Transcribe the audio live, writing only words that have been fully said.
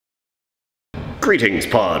Greetings,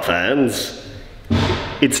 pod fans.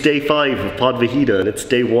 It's day 5 of Pod Vahida and it's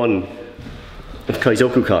day 1 of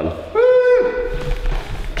Kaizoku-con.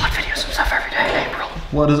 Pod videos and stuff every day in April.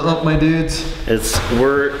 What is up, my dudes?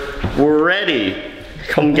 We're ready.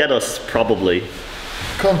 Come get us, probably.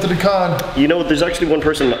 Come to the con. You know, there's actually one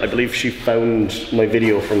person, I believe she found my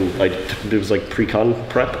video from, it was like pre-con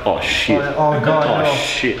prep. Oh shit. Oh god, oh no.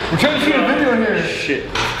 Shit. We're trying to shoot a video here. Shit.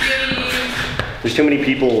 There's too many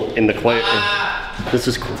people in the quiet. This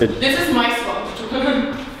is my spot.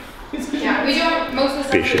 Yeah, we don't, most of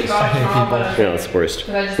the stuff we got from, but yeah, it's the worst.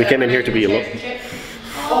 We came in here to be alone.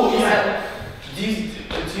 Oh yeah. Do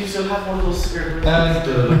you still have one of those spare rooms?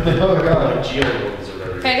 Oh god.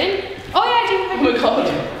 Pardon? Oh yeah, I do have one. Oh my god.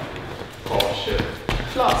 Oh shit.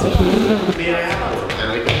 Floss. May I have one?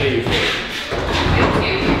 And I can pay you for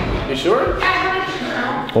it. You sure? I have it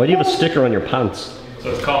now. Why do you have a sticker on your pants? So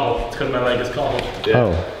it's cobbled. It's because my leg is cobbled. Yeah.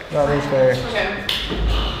 Oh. That is fair. Okay.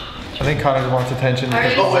 I think Connor wants attention.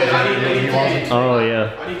 Oh wait, I need to Oh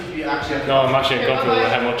yeah. I need to be actually. No, I'm actually uncomfortable with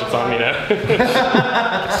how much it's on me now.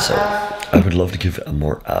 So, I would love to give a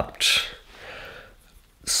more apt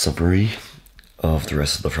summary of the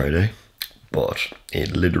rest of the Friday, but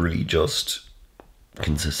it literally just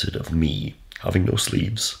consisted of me having no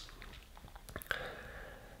sleeves,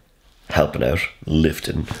 helping out,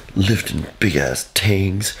 lifting big ass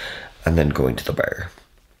tangs, and then going to the bar.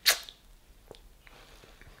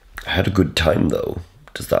 I had a good time though.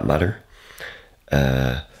 Does that matter?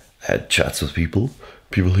 I had chats with people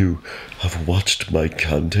who have watched my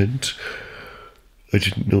content. I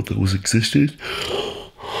didn't know those existed.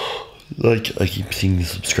 Like, I keep seeing the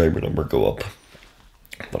subscriber number go up,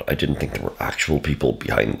 but I didn't think there were actual people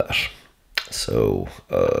behind that. So,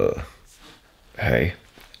 hey,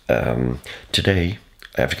 today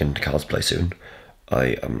I have to get into cosplay soon.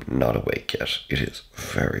 I am not awake yet. It is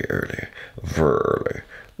very early.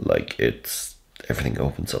 Like, everything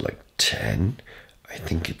opens at like 10. I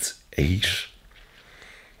think it's 8.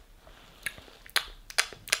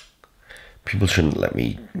 People shouldn't let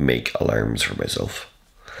me make alarms for myself.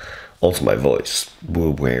 Also, my voice.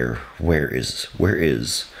 Where is?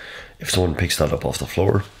 If someone picks that up off the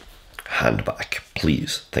floor, hand back,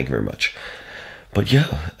 please. Thank you very much. But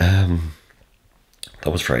yeah,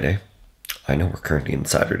 that was Friday. I know we're currently in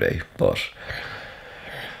Saturday, but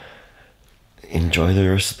enjoy the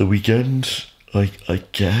rest of the weekend. I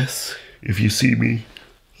guess if you see me,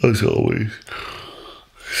 as always,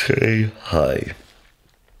 say hi.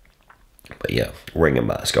 But yeah, wearing a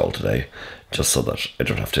mask all today, just so that I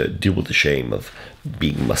don't have to deal with the shame of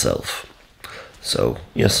being myself. So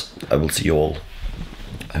yes, I will see you all.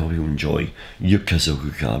 I hope you enjoy your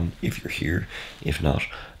Kaizoku-con if you're here. If not,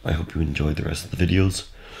 I hope you enjoy the rest of the videos.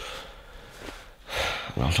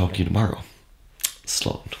 And I'll talk to you tomorrow.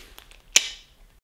 Slán.